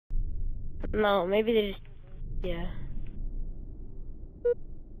No, maybe they just, yeah.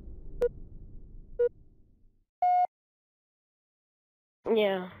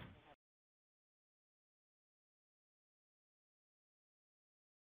 Yeah.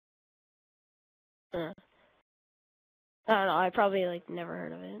 I don't know, I probably, like, never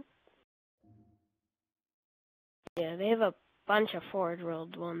heard of it. Yeah, they have a bunch of Forge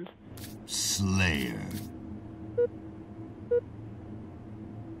World ones. Slayer.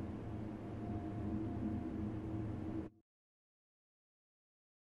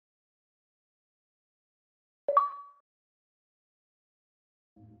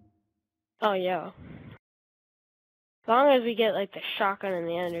 Oh, yeah. As long as we get, like, the shotgun and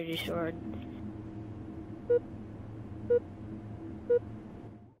the energy sword.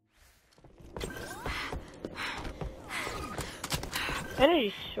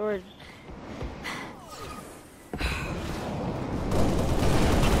 Energy swords.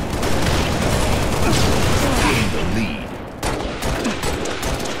 Gain the lead.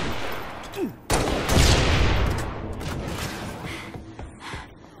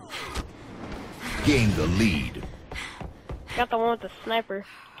 Gain the lead. Got the one with the sniper.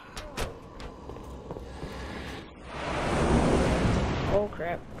 Oh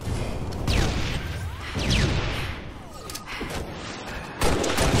crap.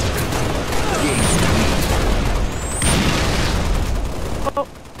 Oh,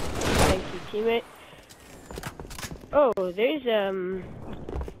 thank you, teammate. Oh, there's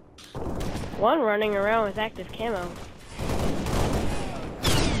one running around with active camo.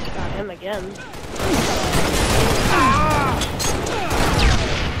 Got him again.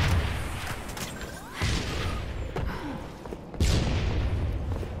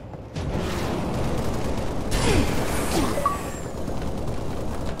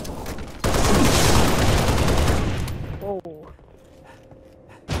 Whoa.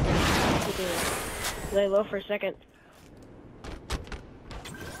 Lay low for a second.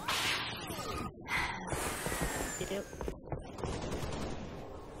 Yep.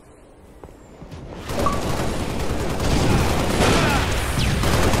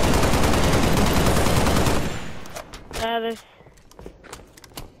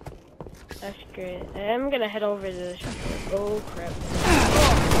 That's great. I'm gonna head over to the shop. Oh crap.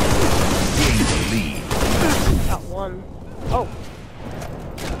 Gain the lead. Got one. Oh.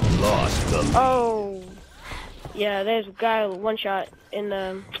 Lost the lead. Oh. Yeah, there's a guy one shot in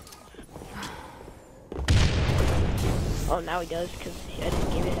the. Oh, now he does because I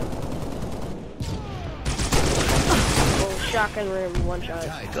didn't give it him. Oh, shotgun room one shot.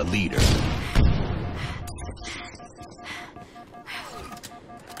 The leader.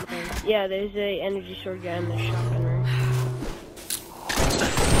 Yeah, there's a energy sword guy in the shotgun room. I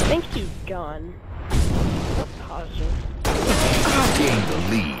think he's gone. Positive. Gain the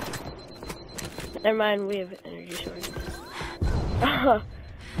lead. Never mind, we have an energy sword.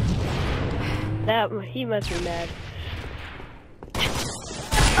 He must be mad.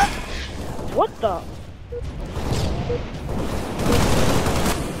 What the?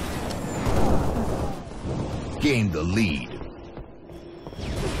 Gain the lead.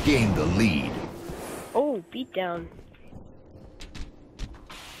 Gain the lead. Oh, beat down.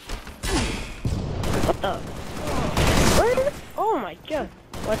 What the? Where? Oh my god.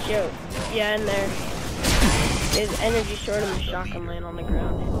 Watch out. Yeah, in there. There's energy sword and the shotgun laying on the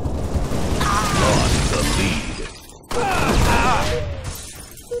ground. Lost the lead.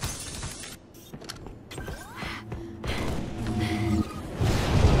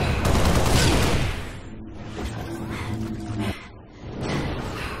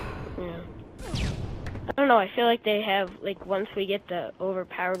 I don't know, I feel like they have, like, once we get the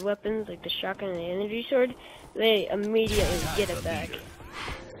overpowered weapons, like the shotgun and the energy sword, they immediately get it back.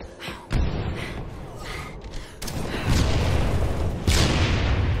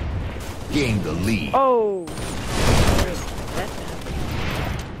 Gain the lead. Oh!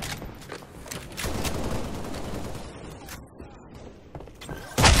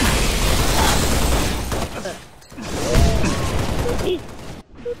 These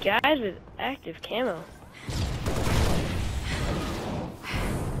guys with active camo.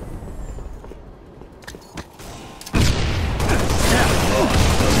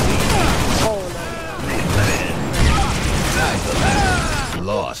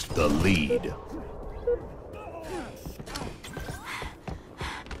 Lost the lead.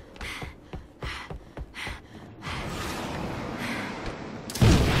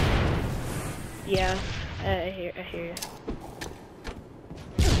 Yeah, I hear you.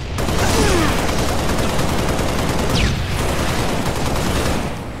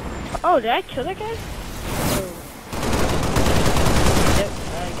 Oh, did I kill that guy? Oh. Yep, I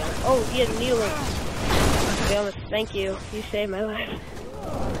got it. Oh, Oh, he had kneeling. Thank you. You saved my life.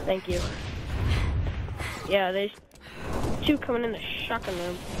 Thank you. Yeah, there's two coming in the shotgun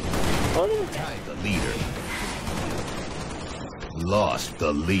room. Oh, Tied the leader. Lost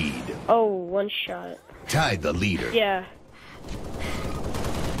the lead. oh, one shot. Tied the leader. Yeah.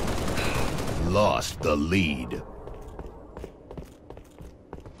 Lost the lead.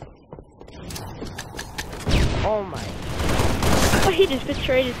 Oh my. Oh, he just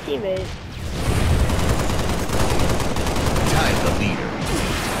betrayed his teammate. Tied the leader.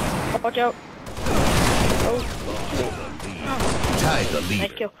 Oh, watch out. Oh, Tied the nice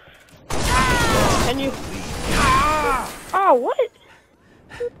leader. kill. Can you? Oh, what?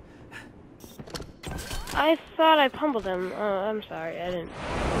 I thought I pummeled him. Oh, I'm sorry, I didn't.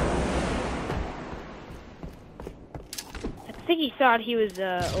 I think he thought he was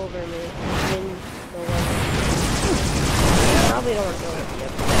over me. In the way. Probably don't want to go with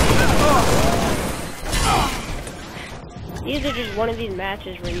you. These are just one of these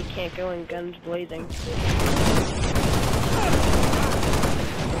matches where you can't go in guns blazing.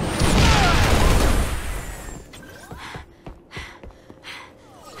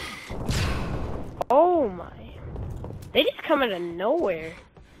 Oh my. They just come out of nowhere.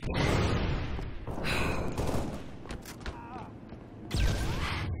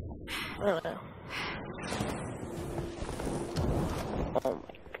 I don't know. Oh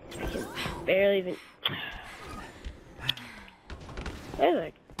my. I can barely even. There's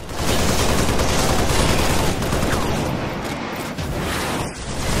like.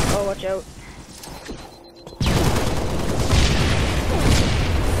 Oh, watch out.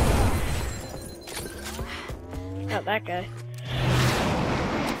 Not that guy.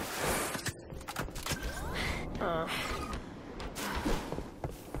 Oh.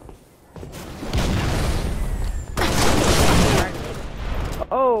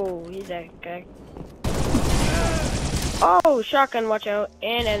 Oh, he's that guy. Oh, shotgun, watch out.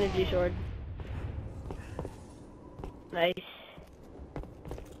 And energy sword. Nice.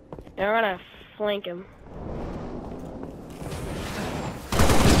 Now we're gonna flank him.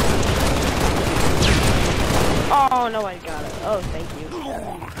 Oh, no, I got it. Oh, thank you.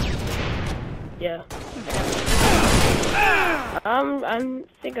 Yeah. I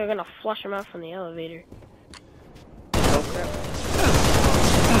think I'm gonna flush him out from the elevator. Oh, crap.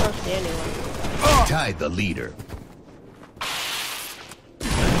 I don't see anyone. Tied the leader.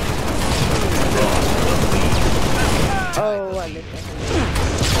 Oh, I missed it.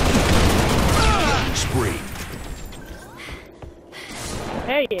 Spree.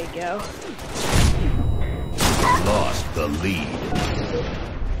 There you go. Lost the lead.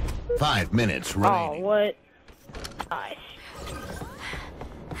 5 minutes Oh, remaining. what? Nice.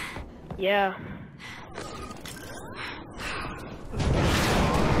 Yeah.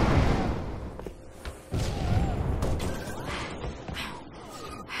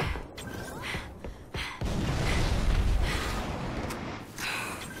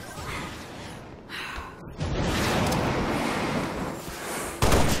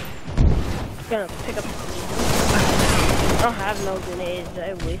 Gonna pick up. I don't have no grenades.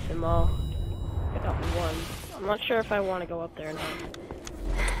 I waste them all. Pick up one. I'm not sure if I want to go up there or not.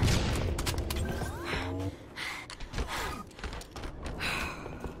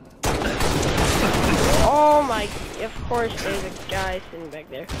 Oh my! Of course, there's a guy sitting back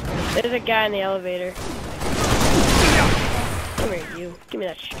there. There's a guy in the elevator. Come here, you. Give me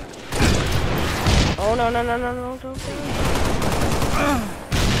that shot. Oh no! No! No! No! No! Don't.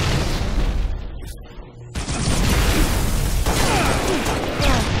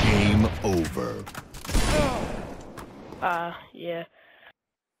 Game over. Yeah.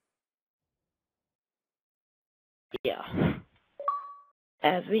 Yeah.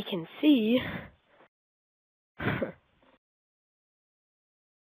 As we can see.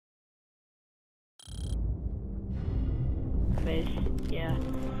 Yeah.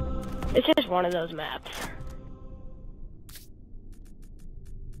 It's just one of those maps.